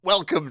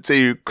Welcome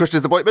to Crush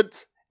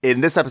Disappointment.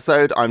 In this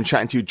episode, I'm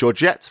chatting to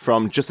Georgette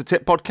from Just a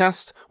Tip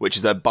podcast, which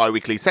is a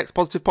bi-weekly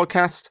sex-positive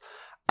podcast,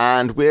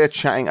 and we're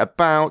chatting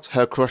about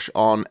her crush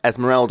on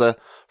Esmeralda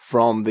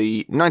from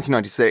the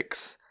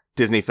 1996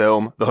 Disney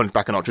film The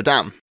Hunchback of Notre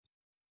Dame.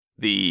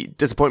 The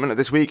disappointment of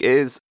this week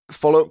is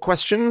follow-up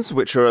questions,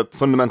 which are a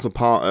fundamental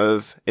part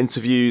of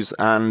interviews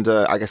and,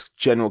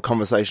 general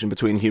conversation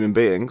between human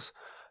beings.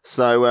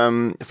 So,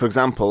 for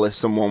example, if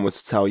someone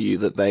was to tell you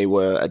that they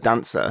were a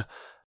dancer,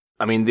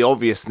 the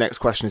obvious next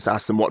question is to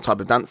ask them what type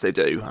of dance they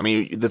do.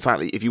 The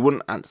fact that if you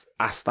wouldn't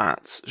ask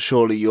that,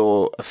 surely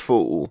you're a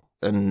fool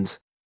and,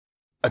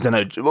 I don't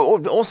know,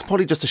 or also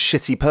probably just a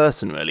shitty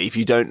person, really, if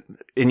you don't,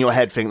 in your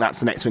head, think that's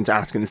the next thing to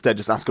ask and instead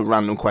just ask a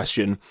random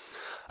question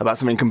about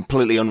something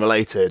completely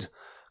unrelated,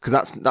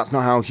 because that's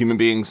not how human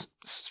beings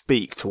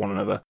speak to one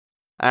another.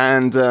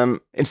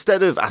 And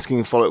instead of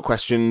asking follow-up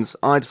questions,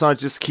 I decided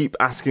to just keep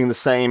asking the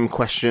same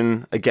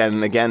question again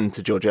and again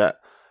to Georgette.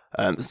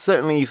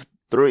 Certainly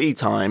 3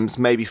 times,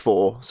 maybe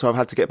 4. So I've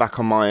had to get back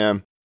on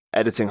my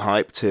editing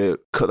hype to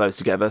cut those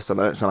together so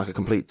they don't sound like a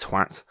complete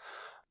twat.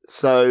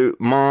 So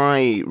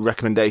my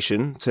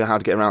recommendation to how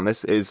to get around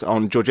this is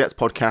on Georgette's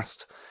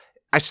podcast.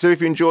 Actually, so if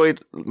you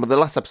enjoyed the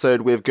last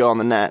episode with Girl on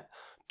the Net,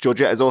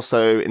 Georgette has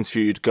also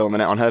interviewed Girl on the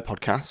Net on her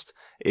podcast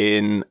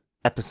in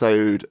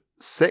episode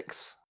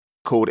 6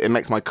 called It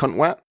Makes My Cunt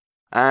Wet.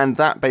 And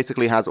that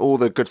basically has all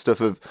the good stuff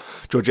of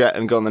Georgette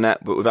and Girl on the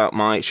Net, but without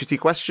my shitty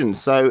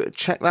questions. So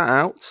check that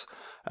out.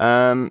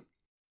 I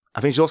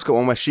think she's also got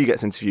one where she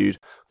gets interviewed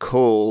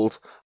called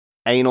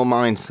Anal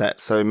Mindset,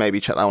 so maybe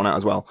check that one out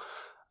as well.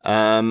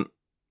 And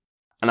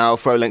I'll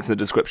throw links in the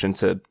description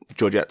to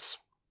Georgette's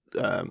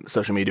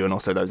social media and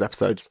also those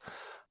episodes.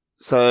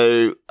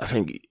 So I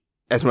think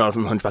Esmeralda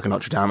from The Hunchback of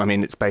Notre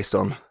Dame, it's based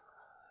on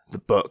the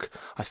book.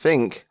 I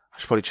think, I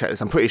should probably check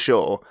this, I'm pretty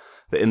sure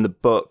that in the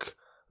book,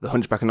 The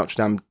Hunchback of Notre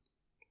Dame,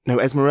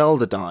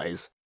 Esmeralda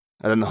dies,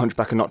 and then The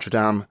Hunchback of Notre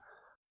Dame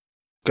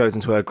goes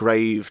into her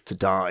grave to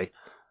die.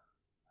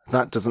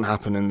 That doesn't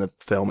happen in the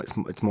film.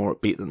 It's more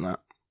upbeat than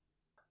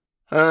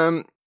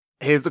that.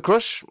 Here's the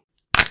crush.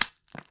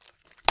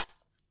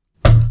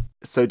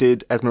 So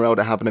did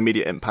Esmeralda have an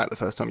immediate impact the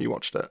first time you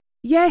watched it?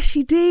 Yeah,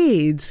 she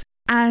did.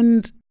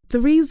 And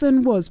the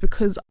reason was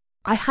because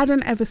I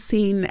hadn't ever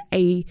seen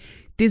a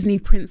Disney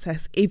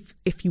princess, if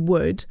you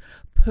would,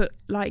 put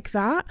like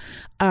that.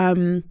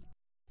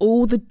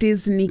 All the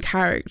Disney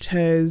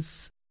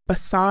characters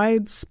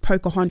besides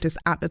Pocahontas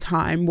at the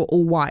time were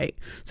all white.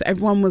 So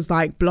everyone was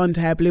like blonde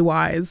hair, blue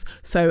eyes.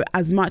 So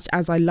as much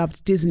as I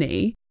loved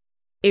Disney,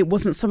 it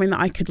wasn't something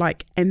that I could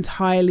like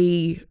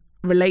entirely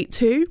relate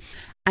to.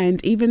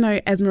 And even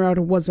though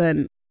Esmeralda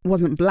wasn't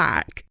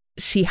black,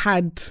 she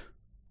had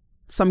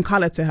some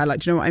colour to her. Like,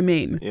 do you know what I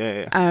mean?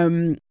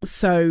 Yeah.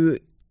 So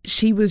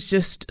she was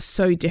just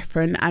so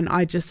different. And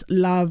I just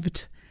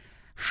loved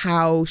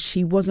how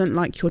she wasn't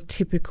like your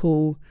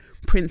typical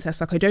princess.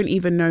 Like, I don't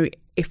even know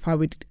if I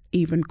would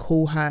even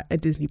call her a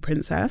Disney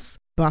princess,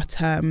 but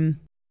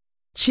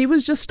she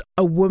was just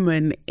a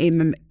woman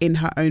in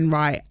her own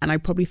right. And I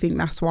probably think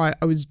that's why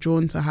I was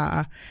drawn to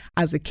her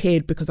as a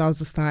kid, because I was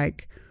just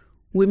like,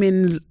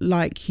 women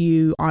like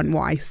you aren't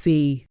what I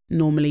see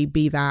normally,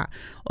 be that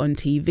on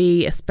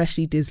TV,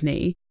 especially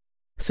Disney.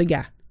 So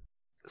yeah.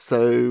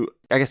 So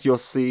I guess you're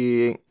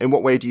seeing, in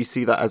what way do you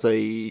see that as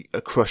a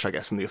crush, I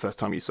guess, from the first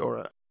time you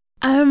saw it?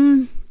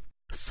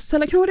 So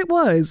like, you know what it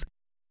was?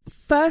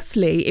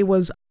 Firstly, it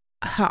was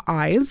her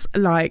eyes,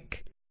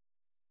 like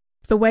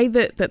the way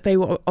that they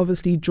were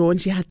obviously drawn.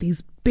 She had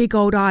these big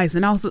old eyes,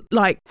 and I was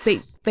like,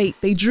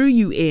 they drew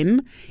you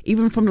in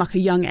even from like a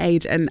young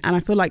age, and I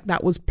feel like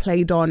that was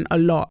played on a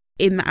lot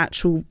in the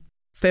actual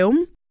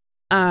film.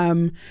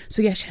 So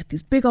yeah, she had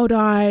these big old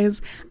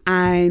eyes,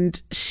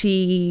 and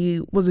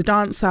she was a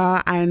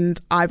dancer, and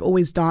I've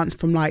always danced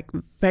from like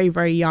very,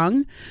 very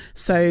young.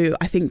 So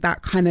I think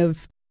that kind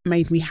of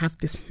made me have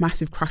this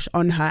massive crush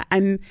on her.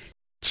 And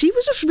she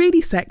was just really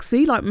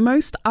sexy. Like,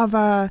 most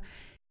other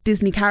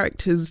Disney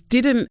characters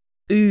didn't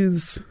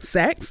ooze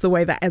sex the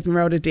way that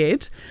Esmeralda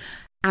did.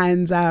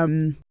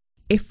 And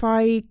if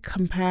I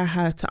compare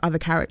her to other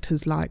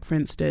characters, like, for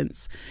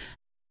instance,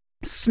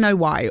 Snow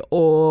White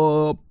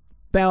or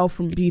Belle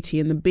from Beauty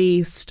and the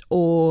Beast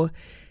or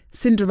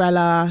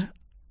Cinderella,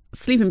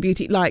 Sleeping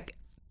Beauty, like,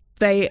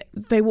 they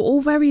were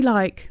all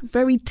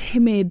very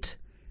timid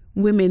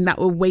women that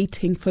were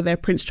waiting for their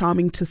Prince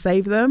Charming to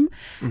save them.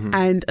 Mm-hmm.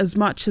 And as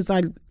much as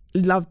I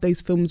loved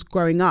those films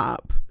growing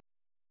up,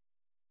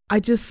 I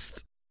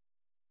just,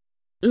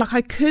 like, I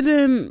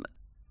couldn't,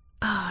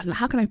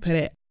 how can I put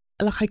it?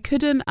 Like, I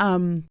couldn't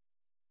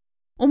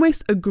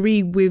almost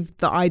agree with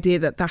the idea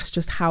that that's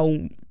just how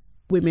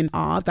women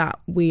are, that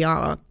we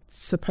are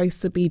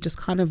supposed to be just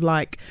kind of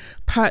like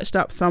perched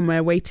up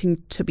somewhere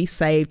waiting to be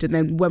saved, and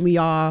then when we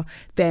are,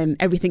 then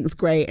everything's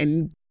great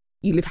and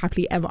you live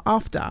happily ever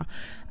after.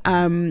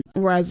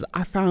 Whereas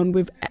I found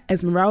with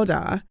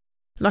Esmeralda,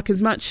 like,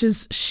 as much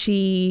as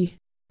she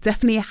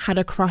definitely had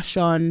a crush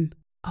on,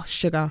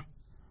 Sugar,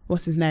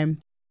 what's his name?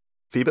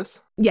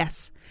 Phoebus?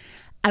 Yes.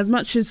 as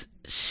much as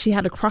she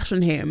had a crush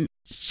on him,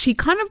 she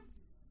kind of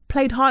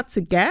played hard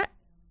to get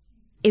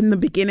in the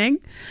beginning.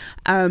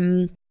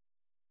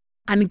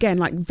 And again,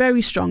 like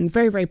very strong,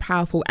 very, very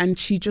powerful. And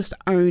she just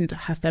owned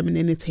her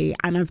femininity.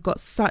 And I've got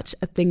such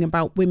a thing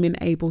about women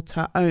able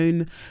to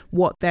own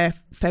what their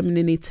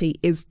femininity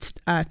is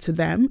to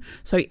them.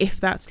 So if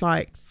that's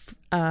like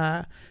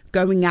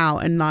going out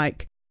and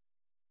like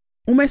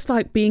almost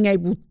like being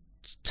able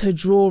to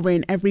draw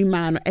in every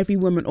man or every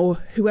woman or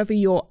whoever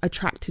you're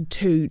attracted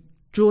to,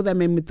 draw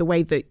them in with the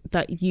way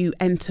that you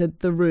entered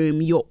the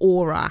room, your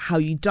aura, how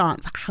you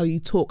dance, how you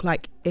talk.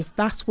 Like if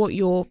that's what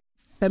your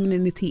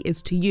femininity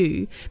is to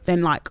you,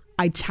 then like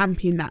I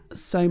champion that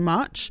so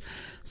much.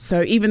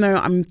 So even though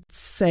I'm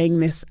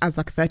saying this as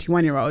like a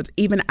 31-year-old,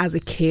 even as a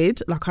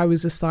kid, like I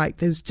was just like,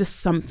 there's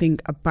just something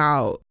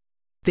about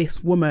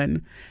this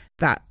woman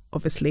that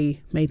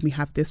obviously made me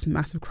have this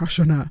massive crush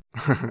on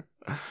her.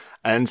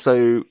 And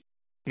so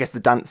I guess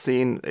the dance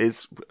scene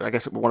is, I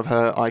guess, one of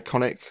her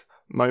iconic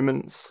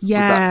moments.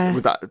 Yeah.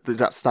 Did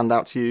that stand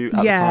out to you at the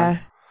time? Yeah,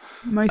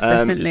 most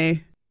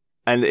definitely.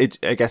 And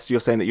I guess you're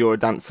saying that you're a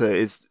dancer.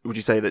 Would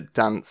you say that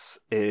dance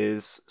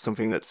is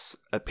something that's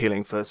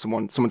appealing for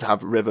someone to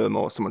have rhythm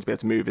or someone to be able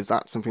to move? Is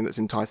that something that's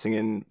enticing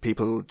in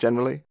people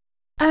generally?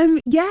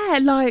 Yeah,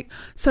 like,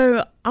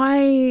 so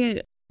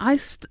I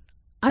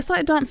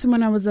started dancing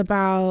when I was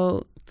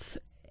about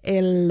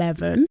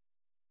 11,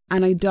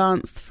 and I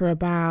danced for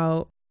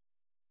about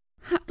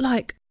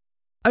like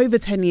over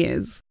 10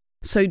 years.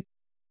 So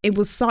it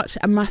was such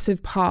a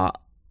massive part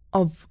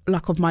of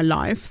my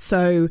life.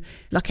 So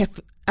like if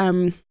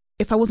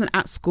I wasn't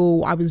at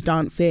school, I was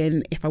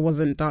dancing. If I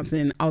wasn't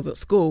dancing, I was at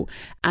school.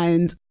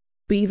 And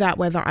be that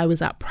whether I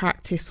was at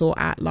practice or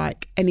at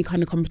like any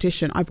kind of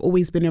competition, I've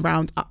always been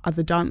around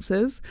other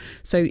dancers.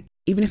 So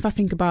even if I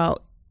think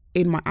about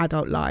in my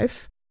adult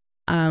life,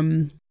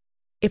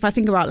 if I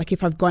think about like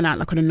if I've gone out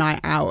like on a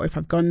night out, or if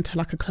I've gone to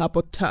like a club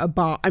or to a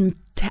bar,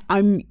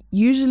 I'm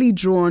usually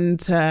drawn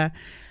to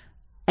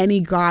any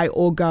guy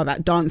or girl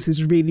that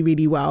dances really,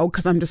 really well,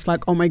 because I'm just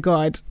like, oh my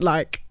God,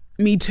 like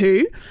me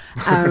too.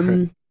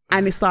 And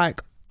it's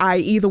like I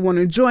either want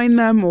to join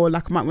them or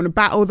like I might want to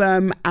battle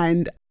them.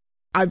 And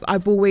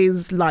I've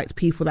always liked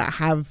people that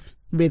have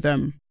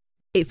rhythm.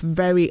 It's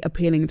very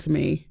appealing to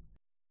me.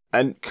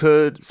 And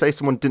could, say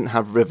someone didn't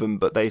have rhythm,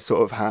 but they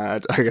sort of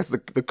had, I guess,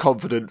 the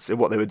confidence in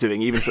what they were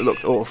doing, even if it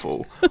looked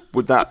awful,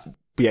 would that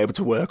be able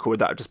to work, or would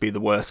that just be the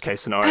worst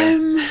case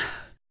scenario?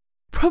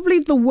 Probably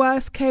the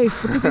worst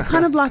case, because it's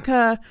kind of like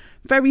a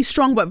very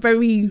strong but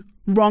very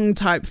wrong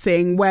type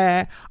thing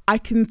where I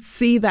can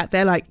see that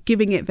they're like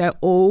giving it their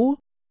all,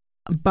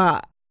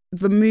 but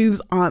the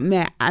moves aren't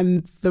there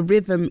and the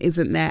rhythm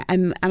isn't there.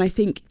 And I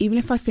think even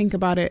if I think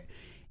about it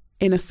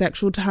in a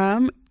sexual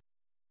term,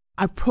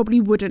 I probably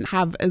wouldn't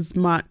have as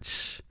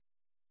much,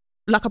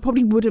 like I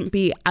probably wouldn't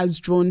be as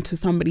drawn to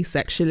somebody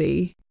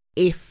sexually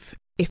if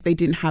they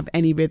didn't have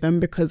any rhythm,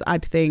 because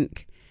I'd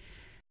think,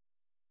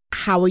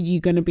 how are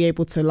you going to be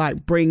able to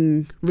like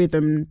bring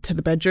rhythm to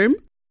the bedroom?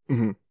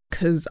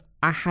 Because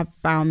I have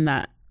found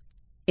that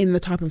in the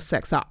type of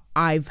sex that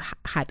I've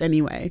had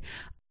anyway,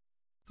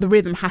 the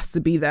rhythm has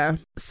to be there.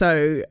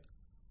 So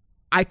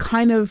I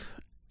kind of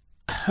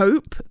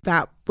hope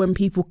that when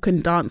people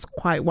can dance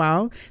quite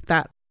well,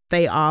 that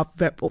they are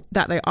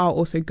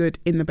also good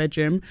in the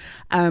bedroom.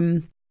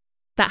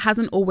 That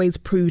hasn't always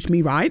proved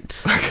me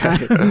right.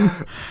 Okay.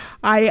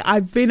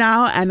 I've been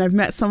out and I've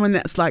met someone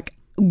that's like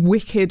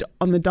wicked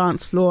on the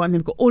dance floor and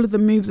they've got all of the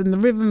moves and the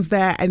rhythms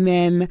there, and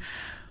then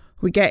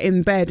we get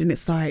in bed and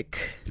it's like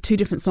two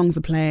different songs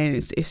are playing.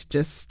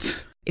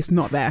 It's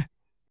not there.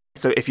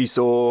 So if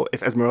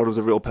Esmeralda was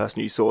a real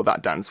person, you saw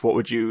that dance, what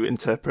would you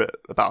interpret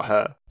about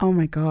her? Oh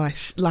my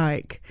gosh.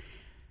 Like,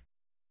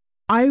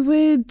 I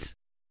would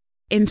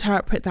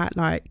interpret that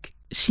like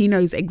she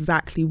knows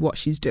exactly what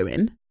she's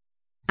doing.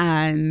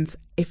 And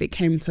if it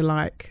came to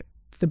like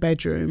the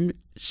bedroom,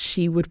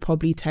 she would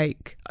probably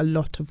take a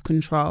lot of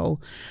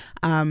control.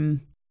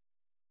 And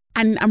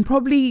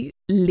probably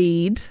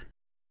lead,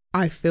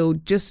 I feel,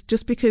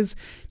 just because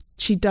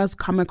she does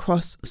come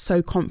across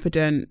so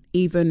confident,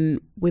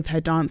 even with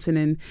her dancing,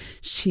 and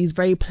she's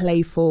very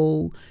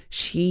playful.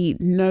 She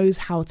knows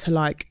how to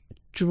like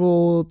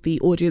draw the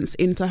audience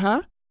into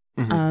her.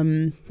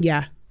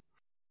 Yeah.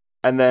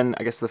 And then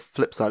I guess the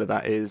flip side of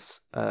that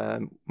is,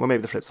 maybe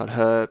the flip side,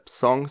 her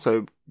song.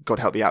 So God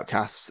Help the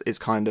Outcasts is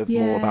kind of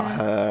more about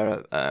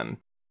her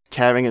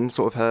caring and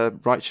sort of her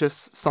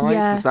righteous side.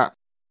 Yeah. Was that,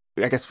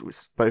 I guess,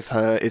 both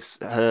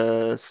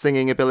her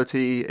singing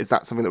ability, is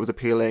that something that was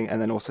appealing?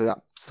 And then also that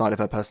side of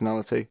her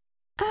personality?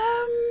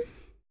 Did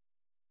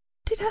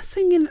her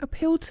singing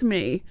appeal to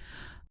me?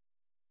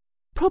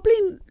 Probably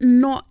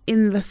not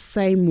in the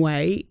same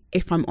way,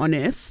 if I'm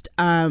honest.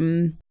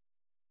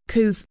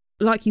 Because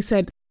like you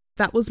said,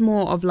 that was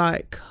more of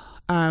like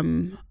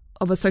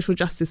of a social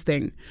justice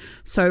thing.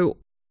 So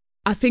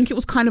I think it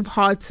was kind of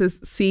hard to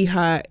see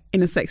her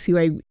in a sexy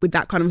way with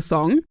that kind of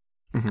song.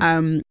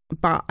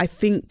 But I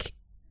think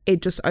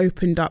it just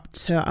opened up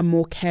to a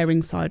more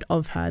caring side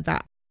of her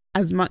that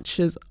as much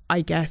as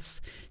I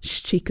guess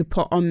she could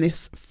put on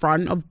this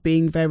front of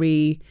being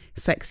very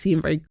sexy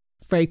and very,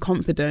 very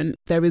confident,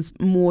 there is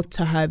more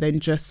to her than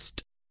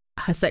just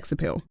her sex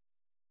appeal.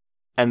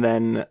 And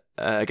then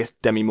I guess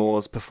Demi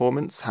Moore's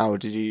performance. What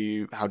do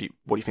you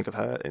think of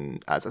her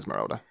as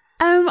Esmeralda?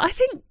 I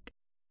think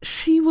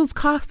she was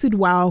casted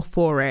well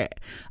for it.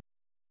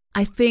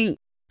 I think,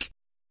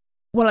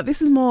 well, like,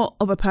 this is more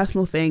of a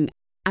personal thing,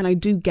 and I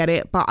do get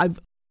it, but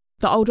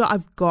the older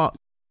I've got,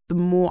 the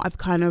more I've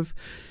kind of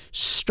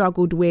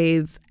struggled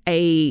with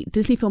a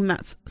Disney film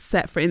that's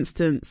set, for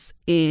instance,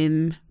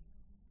 in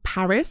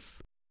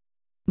Paris,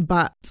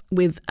 but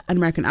with an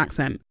American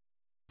accent.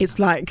 It's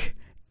like,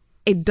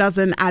 it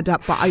doesn't add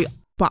up, but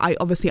I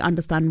obviously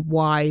understand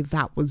why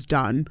that was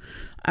done.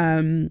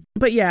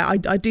 But yeah,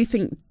 I do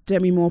think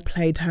Demi Moore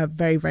played her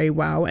very, very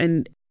well,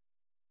 and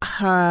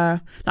I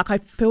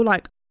feel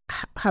like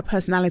her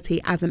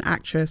personality as an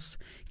actress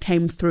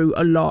came through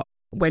a lot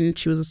when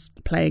she was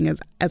playing as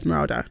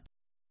Esmeralda.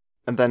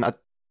 And then I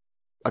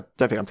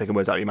don't think I'm taking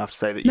words out of your mouth to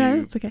say that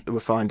it's okay. Were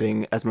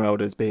finding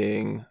Esmeralda as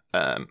being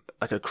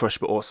like a crush,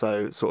 but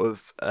also sort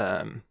of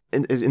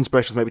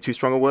inspiration is maybe too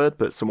strong a word,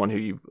 but someone who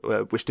you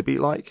wish to be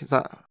like. Is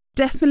that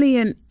definitely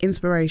an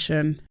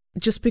inspiration?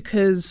 Just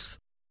because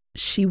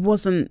she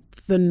wasn't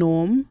the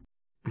norm.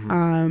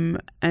 Mm-hmm.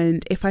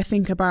 And if I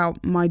think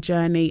about my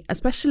journey,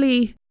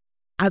 especially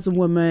as a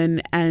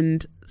woman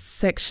and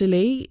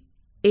sexually,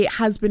 it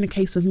has been a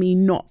case of me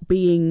not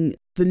being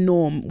the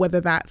norm,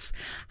 whether that's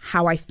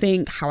how I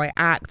think, how I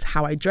act,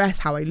 how I dress,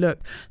 how I look.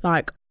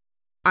 Like,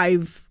 I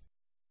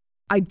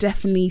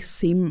definitely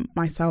see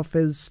myself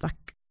as like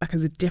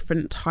as a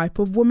different type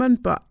of woman,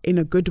 but in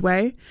a good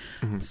way.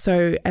 Mm-hmm.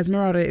 So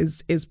Esmeralda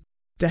is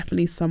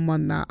definitely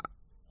someone that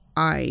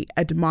I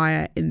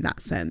admire in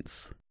that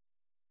sense.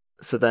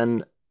 So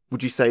then,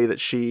 would you say that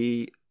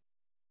she,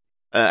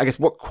 I guess,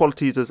 what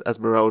qualities does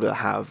Esmeralda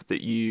have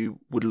that you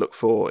would look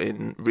for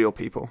in real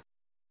people?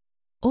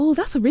 Oh,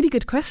 that's a really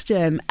good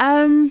question.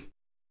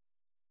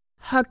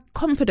 Her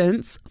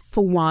confidence,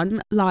 for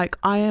one. Like,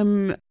 I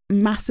am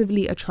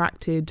massively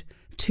attracted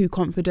to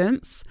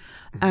confidence,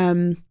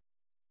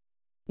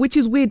 which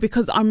is weird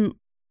because I'm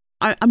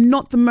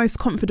not the most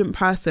confident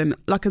person.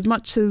 Like, as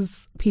much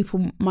as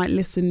people might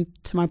listen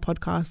to my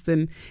podcast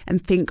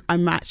and think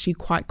I'm actually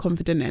quite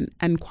confident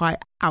and quite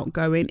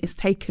outgoing, it's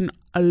taken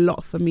a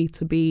lot for me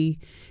to be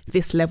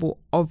this level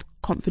of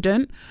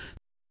confident.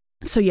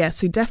 So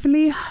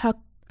definitely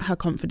her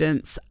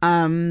confidence.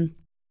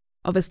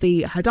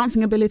 Obviously her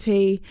dancing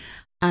ability.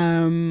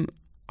 I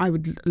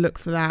would look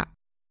for that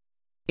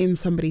in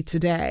somebody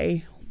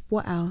today.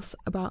 What else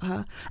about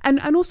her?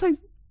 And also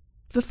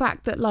the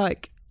fact that,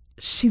 like,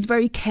 she's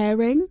very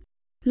caring.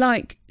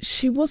 Like,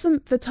 she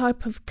wasn't the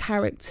type of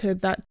character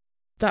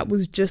that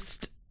was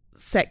just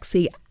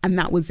sexy and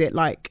that was it.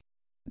 Like,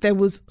 there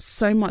was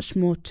so much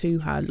more to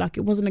her. Like,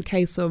 it wasn't a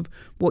case of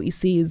what you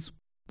see is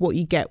what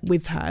you get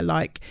with her.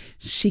 Like,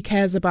 she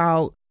cares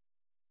about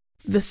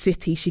the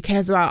city. She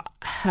cares about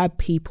her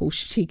people.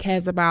 She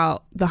cares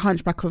about the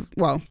Hunchback of,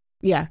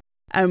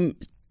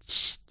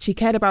 she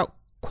cared about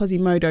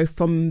Quasimodo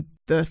from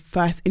the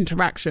first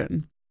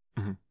interaction.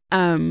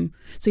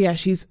 Mm-hmm.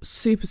 She's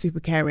super, super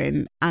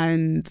caring.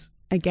 And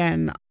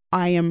again,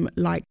 I am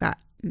like that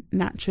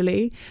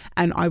naturally,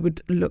 and I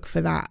would look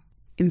for that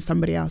in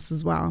somebody else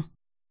as well.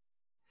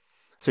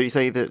 So you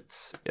say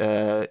that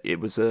it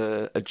was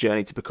a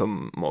journey to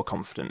become more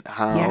confident.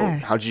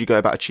 How did you go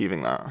about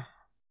achieving that?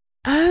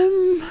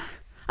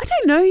 I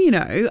don't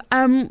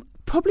know,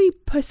 probably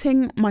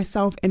putting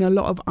myself in a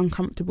lot of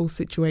uncomfortable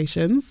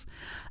situations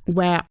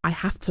where I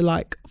have to,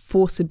 like,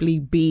 forcibly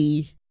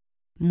be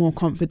more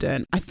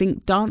confident. I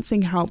think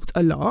dancing helped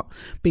a lot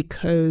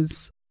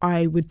because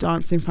I would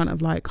dance in front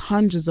of like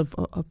hundreds of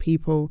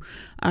people,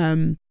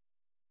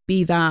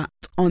 be that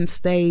on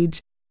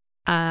stage,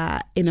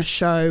 in a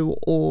show,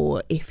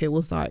 or if it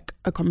was like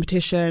a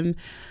competition,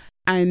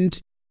 and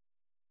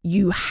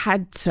you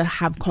had to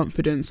have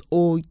confidence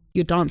or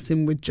your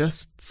dancing would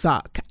just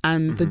suck,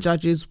 and the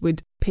judges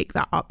would pick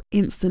that up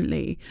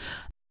instantly.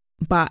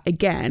 But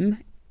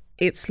again,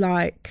 it's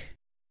like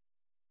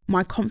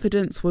my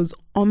confidence was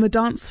on the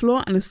dance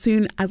floor, and as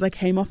soon as I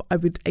came off, I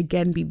would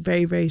again be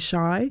very, very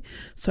shy.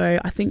 So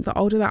I think the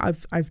older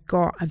that I've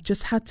got, I've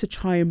just had to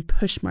try and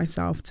push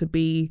myself to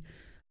be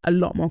a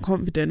lot more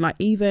confident. Like,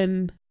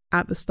 even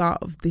at the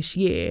start of this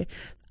year,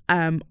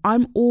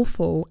 I'm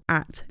awful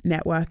at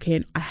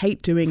networking. I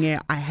hate doing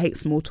it. I hate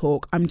small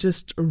talk. I'm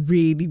just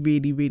really,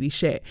 really, really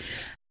shit.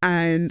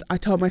 And I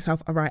told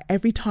myself, all right,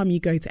 every time you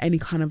go to any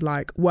kind of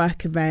like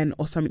work event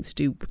or something to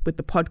do with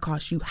the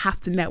podcast, you have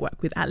to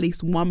network with at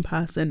least one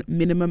person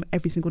minimum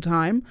every single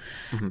time,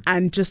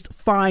 and just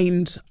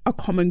find a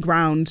common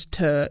ground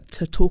to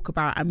talk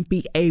about and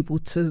be able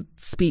to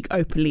speak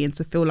openly and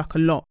to feel like a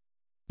lot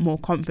more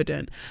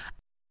confident.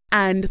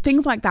 And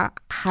things like that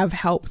have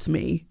helped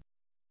me.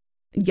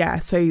 Yeah,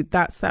 so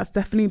that's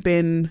definitely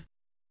been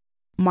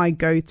my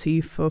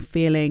go-to for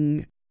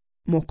feeling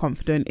more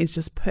confident, is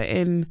just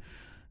putting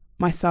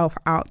myself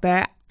out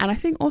there. And I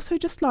think also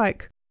just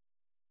like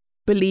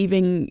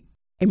believing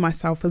in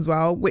myself as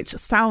well, which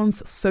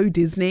sounds so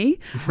Disney,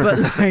 but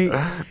like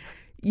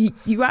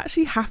you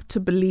actually have to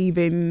believe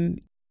in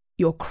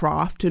your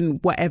craft and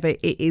whatever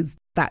it is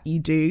that you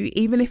do,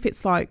 even if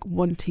it's like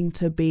wanting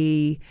to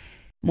be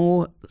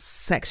more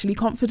sexually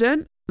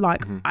confident.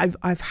 Like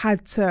I've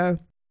had to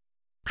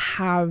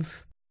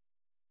have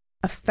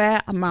a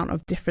fair amount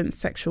of different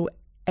sexual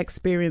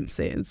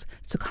experiences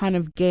to kind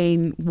of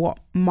gain what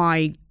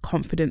my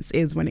confidence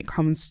is when it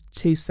comes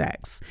to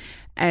sex.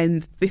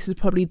 And this is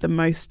probably the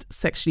most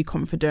sexually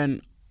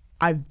confident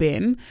I've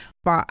been.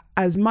 But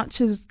as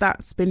much as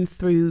that's been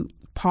through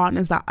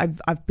partners that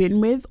I've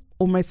been with,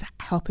 almost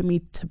helping me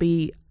to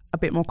be a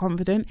bit more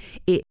confident,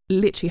 it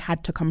literally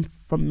had to come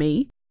from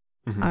me.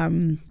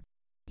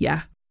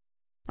 Yeah.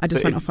 I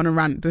just went off on a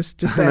rant just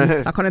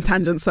then, like on a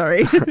tangent,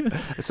 sorry.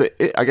 So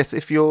I guess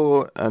if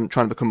you're trying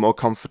to become more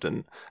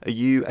confident, are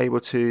you able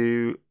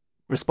to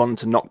respond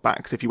to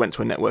knockbacks? If you went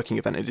to a networking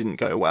event and it didn't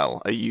go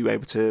well, are you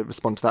able to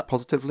respond to that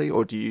positively,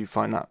 or do you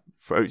find that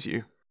throws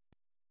you?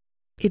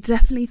 It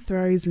definitely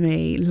throws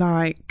me.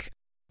 Like,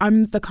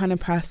 I'm the kind of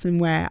person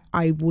where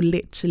I will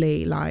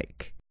literally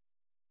like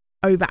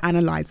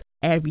overanalyze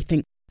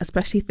everything,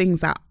 especially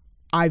things that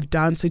I've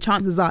done. So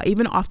chances are,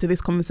 even after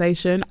this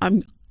conversation,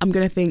 I'm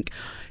going to think,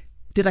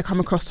 did I come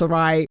across all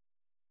right?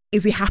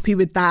 Is he happy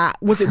with that?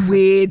 Was it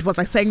weird? Was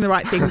I saying the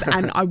right things?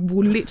 And I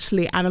will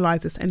literally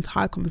analyze this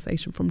entire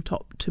conversation from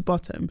top to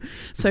bottom.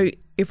 So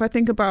if I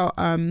think about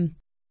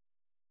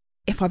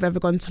if I've ever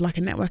gone to like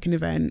a networking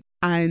event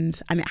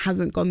and it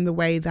hasn't gone the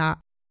way that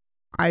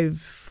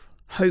I've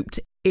hoped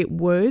it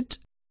would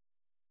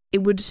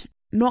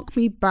knock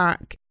me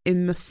back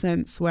in the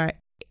sense where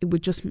it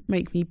would just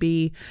make me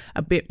be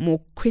a bit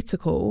more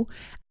critical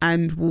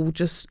and will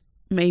just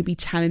maybe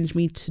challenge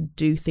me to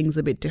do things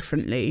a bit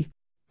differently,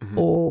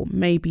 or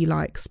maybe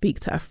like speak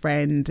to a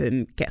friend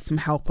and get some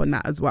help on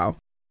that as well.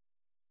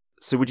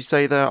 So would you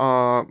say there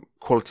are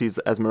qualities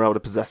that Esmeralda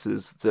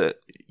possesses that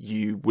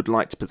you would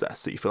like to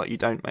possess that you feel like you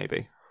don't,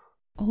 maybe?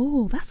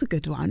 Oh, that's a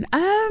good one.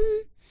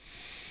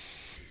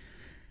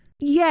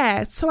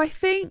 Yeah, so I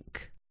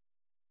think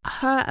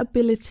her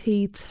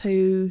ability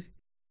to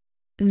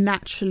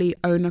naturally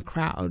own a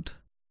crowd,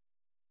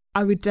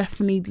 I would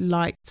definitely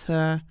like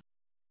to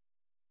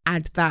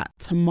add that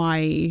to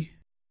my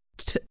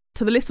to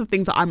the list of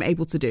things that I'm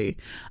able to do.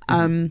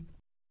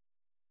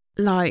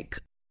 Like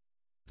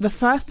the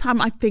first time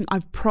I think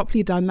I've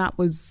properly done that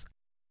was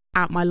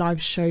at my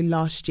live show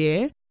last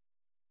year,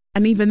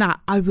 and even that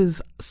I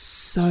was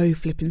so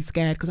flipping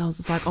scared because I was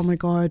just like, oh my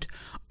god,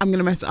 I'm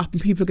gonna mess it up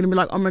and people are gonna be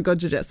like, oh my god,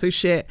 Georgette, so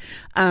shit.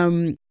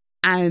 And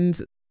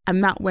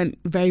that went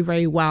very,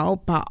 very well,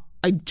 but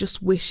I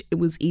just wish it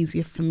was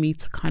easier for me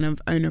to kind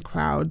of own a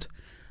crowd.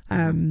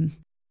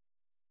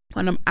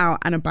 When I'm out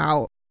and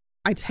about,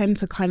 I tend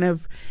to kind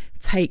of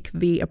take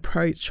the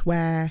approach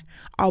where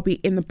I'll be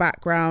in the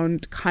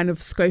background kind of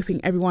scoping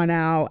everyone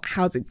out.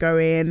 How's it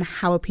going?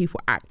 How are people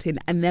acting?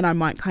 And then I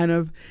might kind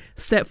of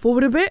step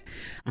forward a bit.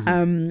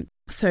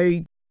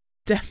 So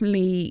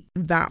definitely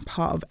that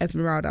part of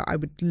Esmeralda I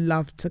would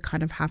love to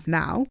kind of have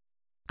now.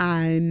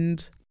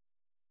 And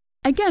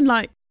again,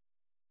 like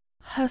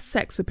her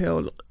sex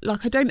appeal,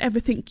 like I don't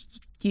ever think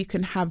you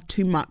can have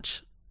too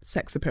much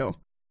sex appeal.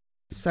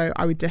 So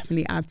I would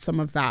definitely add some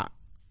of that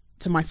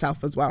to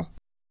myself as well.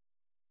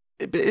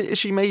 Is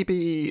she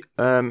maybe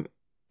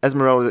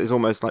Esmeralda is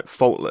almost like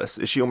faultless?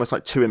 Is she almost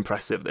like too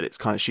impressive that it's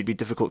kind of she'd be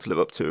difficult to live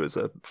up to as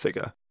a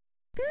figure?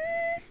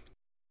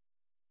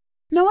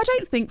 No, I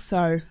don't think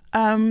so.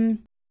 I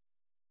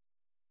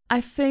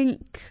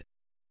think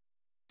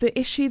the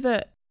issue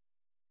that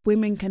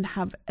women can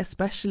have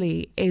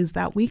especially is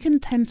that we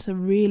can tend to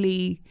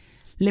really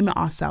limit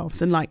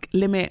ourselves and like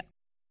limit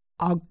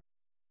our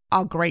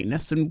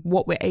greatness and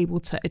what we're able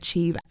to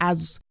achieve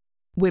as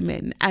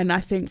women. And I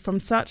think from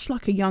such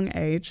like a young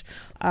age,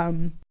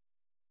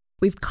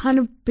 we've kind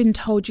of been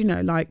told, you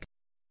know, like,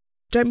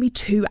 don't be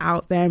too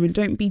out there and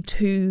don't be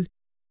too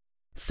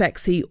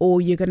sexy or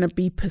you're going to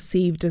be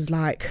perceived as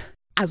like,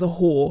 as a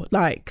whore.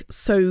 Like,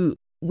 so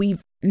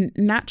we've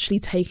naturally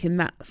taken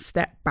that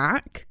step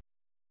back.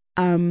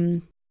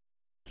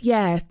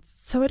 Yeah.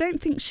 So I don't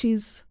think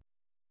she's,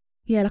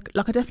 like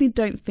I definitely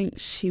don't think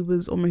she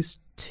was almost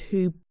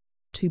too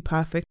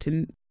perfect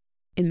in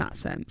that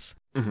sense.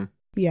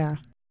 Yeah.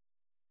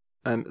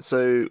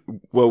 So,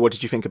 well, what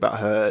did you think about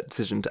her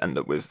decision to end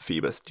up with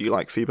Phoebus? Do you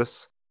like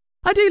Phoebus?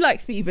 I do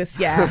like Phoebus,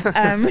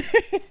 yeah.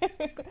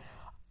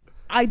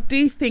 I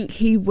do think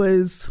he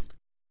was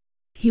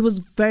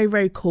very,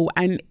 very cool,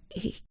 and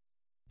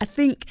I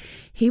think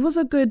he was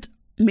a good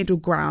middle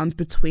ground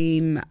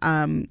between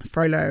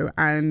Frollo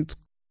and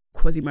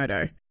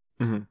Quasimodo.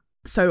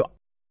 So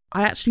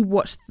I actually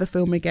watched the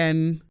film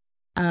again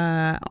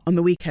on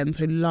the weekend,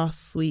 so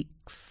last week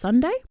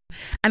Sunday,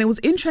 and it was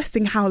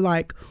interesting how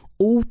like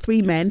all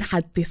three men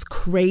had this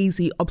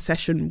crazy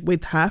obsession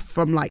with her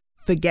from like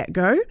the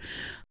get-go.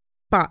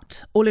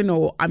 But all in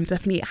all, I'm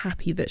definitely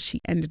happy that she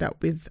ended up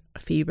with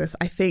Phoebus.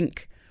 I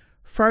think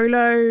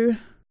Frollo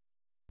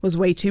was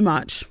way too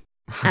much,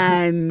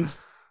 and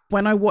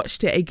when I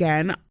watched it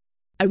again,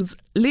 I was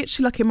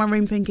literally like in my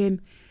room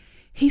thinking,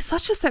 he's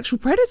such a sexual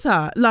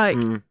predator. Like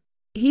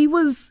he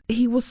was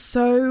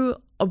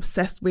so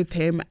obsessed with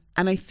him.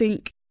 And I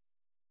think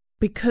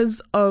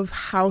because of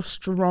how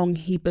strong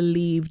he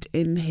believed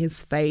in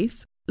his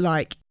faith,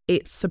 like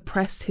it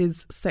suppressed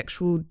his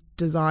sexual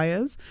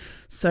desires.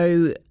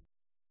 So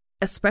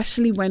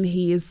especially when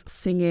he is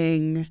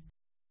singing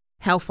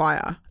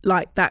Hellfire,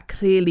 like that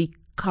clearly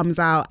comes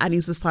out and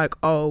he's just like,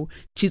 oh,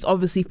 she's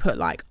obviously put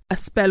like a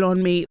spell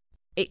on me.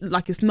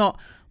 It's not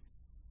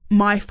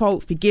my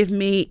fault, forgive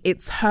me.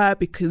 It's her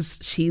because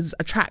she's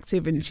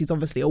attractive and she's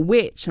obviously a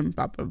witch and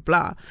blah, blah,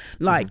 blah.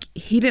 Like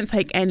he didn't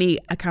take any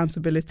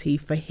accountability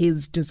for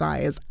his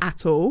desires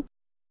at all.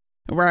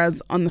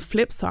 Whereas on the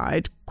flip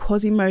side,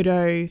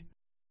 Quasimodo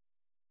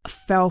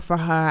fell for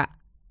her.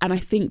 And I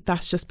think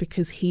that's just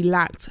because he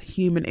lacked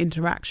human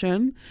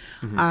interaction.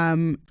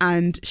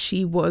 And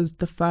she was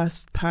the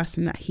first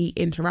person that he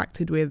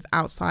interacted with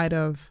outside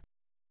of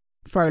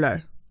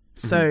Frollo.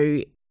 So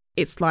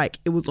it's like,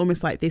 it was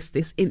almost like this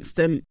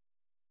instant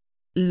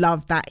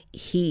love that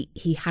he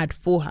had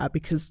for her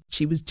because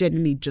she was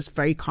genuinely just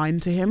very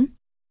kind to him.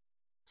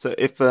 So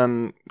if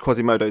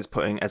Quasimodo's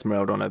putting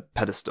Esmeralda on a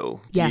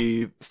pedestal, do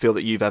you feel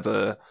that you've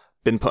ever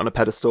been put on a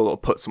pedestal or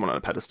put someone on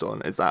a pedestal?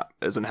 And is that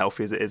as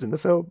unhealthy as it is in the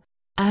film?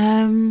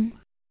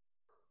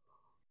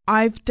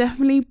 I've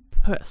definitely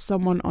put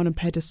someone on a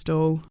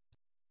pedestal,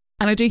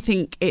 and I do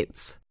think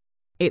it's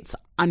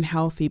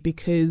unhealthy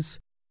because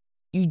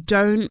you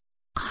don't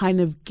kind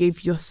of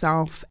give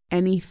yourself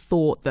any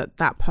thought that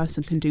that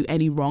person can do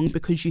any wrong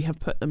because you have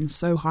put them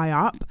so high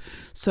up.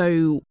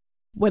 So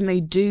when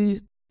they do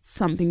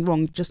something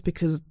wrong, just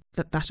because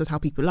that's just how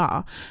people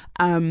are,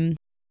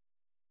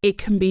 it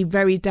can be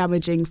very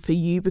damaging for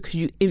you because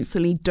you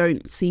instantly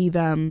don't see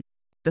them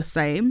the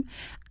same.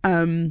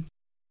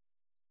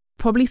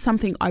 Probably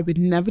something I would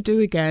never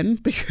do again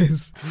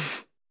because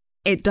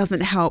it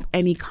doesn't help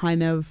any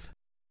kind of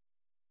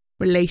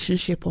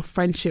relationship or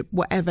friendship,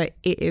 whatever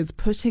it is,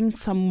 putting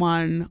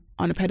someone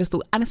on a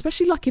pedestal, and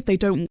especially like if they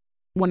don't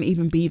want to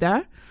even be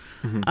there.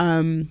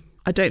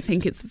 I don't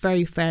think it's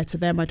very fair to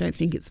them. I don't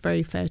think it's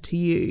very fair to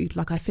you.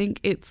 Like I think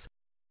it's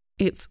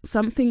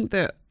something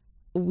that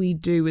we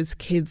do as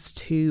kids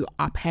to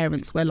our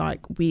parents where like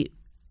we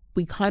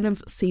kind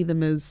of see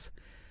them as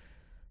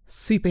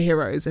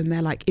superheroes and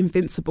they're like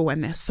invincible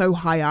and they're so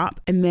high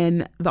up, and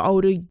then the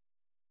older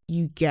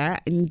you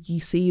get and you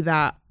see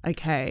that,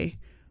 okay,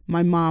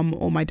 my mum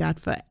or my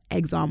dad, for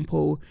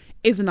example,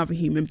 is another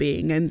human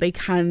being and they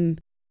can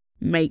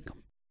make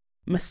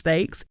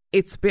mistakes.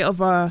 It's a bit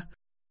of a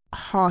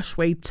harsh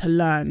way to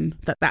learn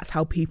that that's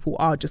how people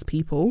are, just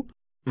people.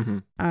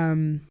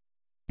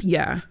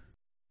 Yeah.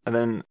 And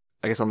then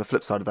I guess on the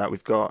flip side of that,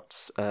 we've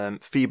got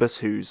Phoebus,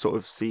 who sort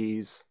of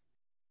sees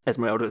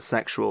Esmeralda as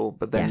sexual,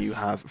 but then you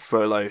have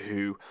Frollo,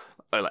 who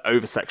like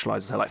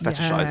over-sexualizes her, like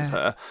fetishizes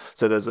her.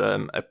 So there's I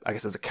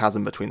guess there's a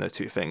chasm between those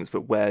two things.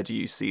 But where do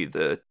you see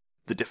the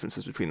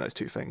differences between those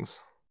two things?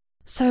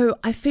 So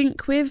I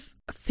think with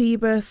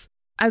Phoebus,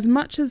 as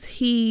much as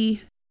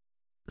he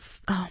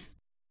definitely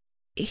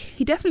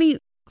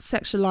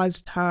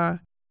sexualized her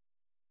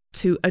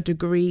to a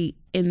degree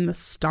in the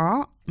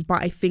start,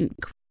 but I think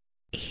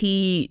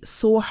he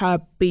saw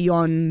her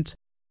beyond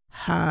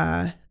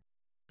her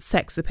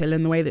sex appeal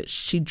in the way that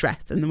she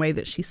dressed and the way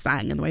that she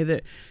sang and the way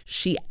that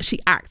she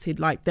acted.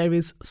 Like there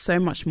is so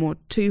much more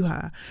to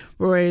her.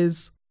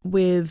 Whereas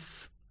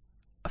with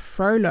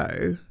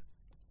Frollo,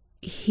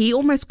 he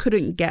almost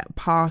couldn't get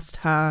past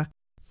her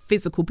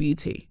physical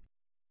beauty.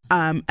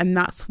 And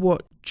that's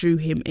what drew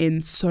him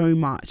in so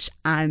much.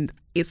 And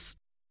it's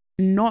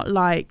not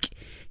like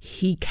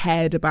he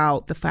cared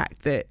about the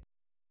fact that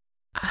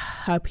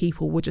her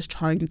people were just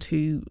trying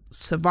to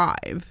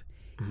survive.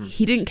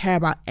 He didn't care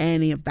about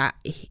any of that.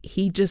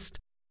 He just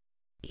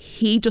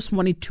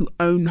wanted to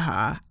own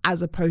her,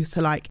 as opposed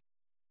to like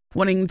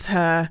wanting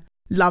to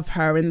love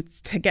her and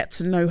to get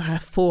to know her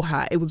for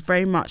her. It was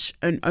very much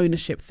an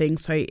ownership thing.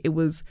 So it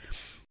was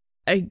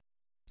a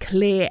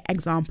clear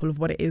example of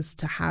what it is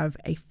to have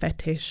a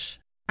fetish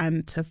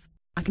and to,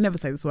 I can never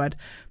say this word,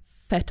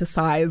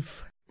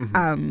 fetishize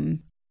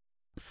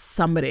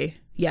somebody.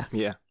 Yeah.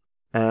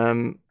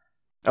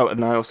 Oh,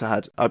 and I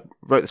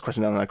wrote this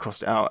question down and I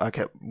crossed it out.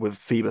 Okay, with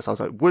Phoebus, I was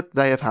like, would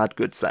they have had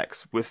good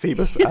sex with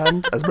Phoebus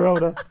and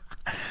Esmeralda?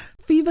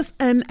 Phoebus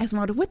and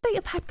Esmeralda, would they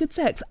have had good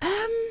sex?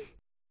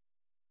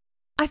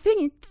 I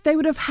think they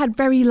would have had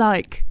very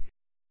like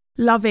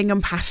loving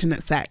and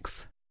passionate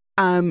sex.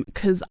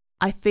 Because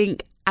I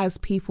think as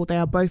people, they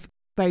are both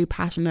very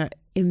passionate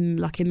in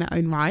their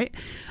own right.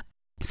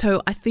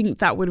 So I think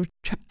that would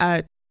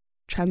have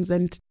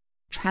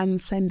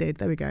transcended,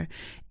 there we go,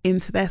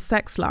 into their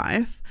sex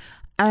life.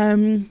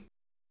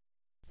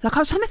 Like I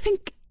was trying to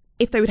think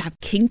if they would have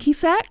kinky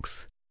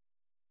sex.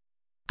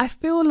 I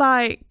feel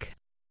like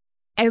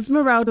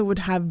Esmeralda would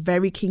have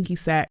very kinky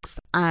sex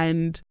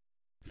and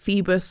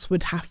Phoebus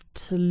would have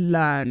to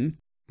learn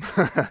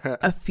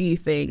a few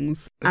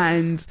things,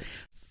 and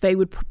they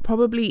would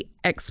probably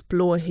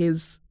explore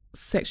his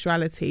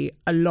sexuality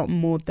a lot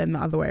more than the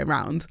other way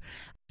around.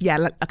 Yeah,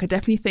 like I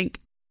definitely think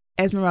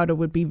Esmeralda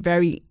would be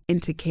very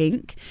into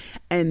kink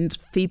and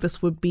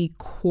Phoebus would be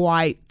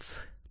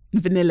quite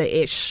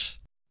vanilla-ish.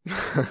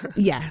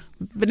 Yeah,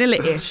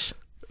 vanilla-ish.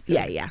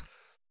 Yeah.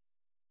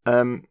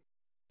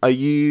 Are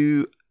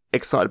you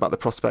excited about the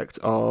prospect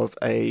of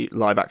a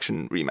live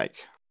action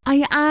remake?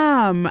 I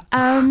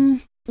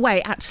am.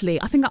 Wait,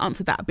 actually, I think I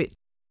answered that a bit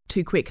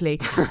too quickly.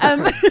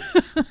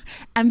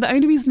 And the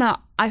only reason that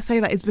I say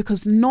that is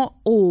because not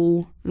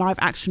all live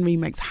action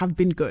remakes have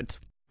been good.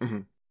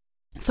 Mm-hmm.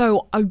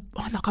 So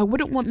I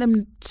wouldn't want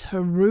them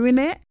to ruin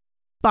it,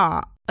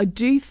 but I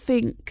do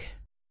think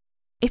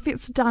if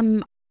it's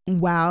done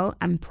well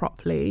and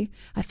properly,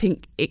 I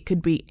think it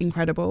could be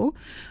incredible.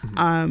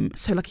 Mm-hmm.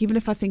 So like even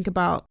if I think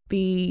about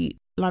the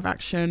live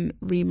action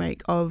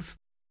remake of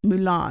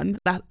Mulan,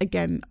 that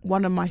again,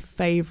 one of my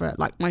favorite,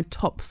 like my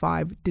top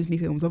 5 Disney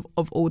films of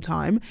all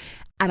time.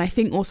 And I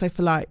think also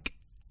for like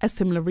a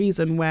similar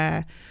reason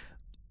where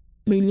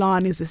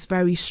Mulan is this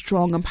very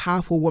strong and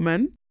powerful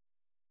woman.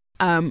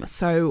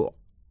 So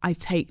I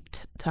take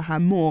to her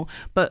more,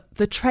 but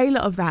the trailer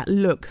of that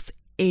looks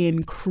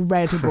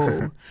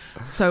incredible.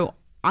 So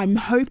I'm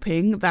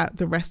hoping that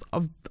the rest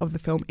of the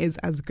film is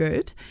as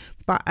good.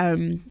 But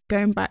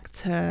going back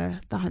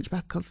to The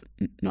Hunchback of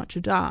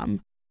Notre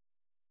Dame,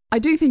 I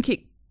do think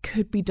it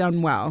could be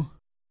done well.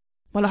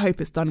 Well, I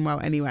hope it's done well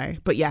anyway.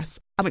 But yes,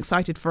 I'm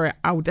excited for it.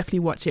 I will definitely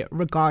watch it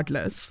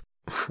regardless.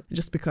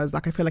 Just because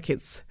like I feel like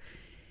it's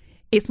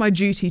my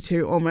duty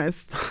to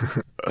almost.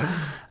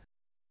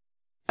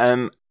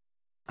 I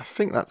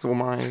think that's all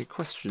my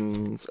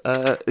questions.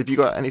 Have you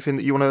got anything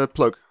that you want to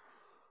plug?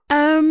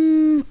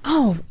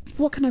 Oh,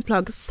 what can I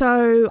plug?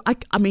 So I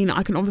mean,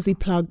 I can obviously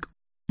plug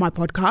my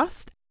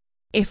podcast.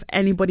 If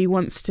anybody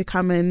wants to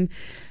come and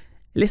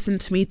listen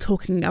to me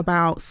talking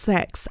about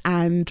sex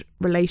and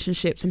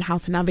relationships and how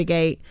to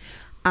navigate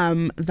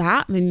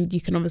that, then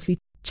you can obviously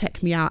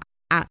check me out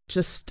at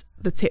Just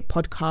the Tip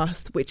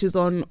Podcast, which is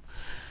on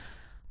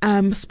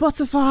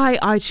Spotify,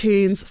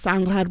 iTunes,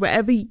 SoundCloud,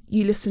 wherever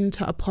you listen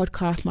to a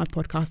podcast, my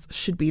podcast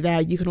should be there.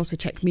 You can also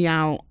check me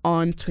out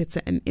on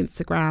Twitter and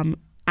Instagram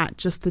at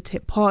Just the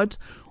Tip Pod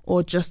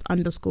or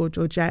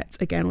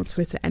just_Georgette, again on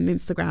Twitter and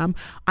Instagram.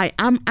 I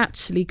am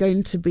actually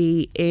going to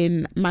be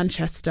in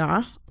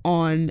Manchester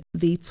on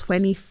the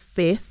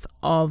 25th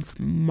of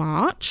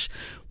March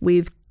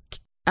with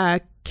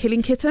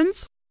Killing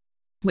Kittens,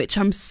 which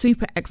I'm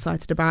super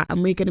excited about.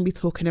 And we're going to be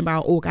talking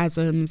about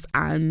orgasms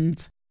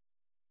and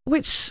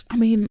which, I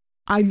mean,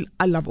 I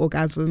love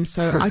orgasms,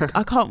 so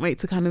I can't wait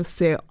to kind of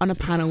sit on a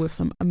panel with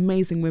some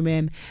amazing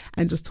women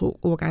and just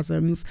talk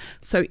orgasms.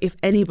 So if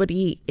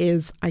anybody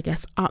is, I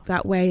guess, up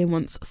that way and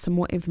wants some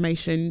more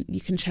information, you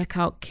can check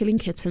out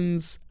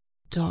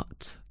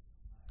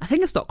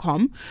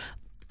killingkittens.com.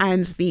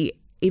 And the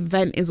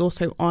event is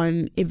also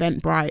on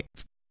Eventbrite.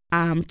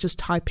 Just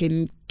type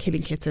in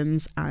Killing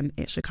Kittens and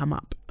it should come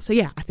up. So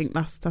yeah, I think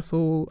that's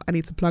all I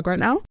need to plug right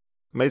now.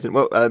 Amazing.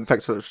 Well,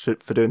 thanks for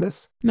doing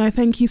this. No,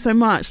 thank you so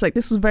much. Like,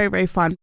 this was very, very fun.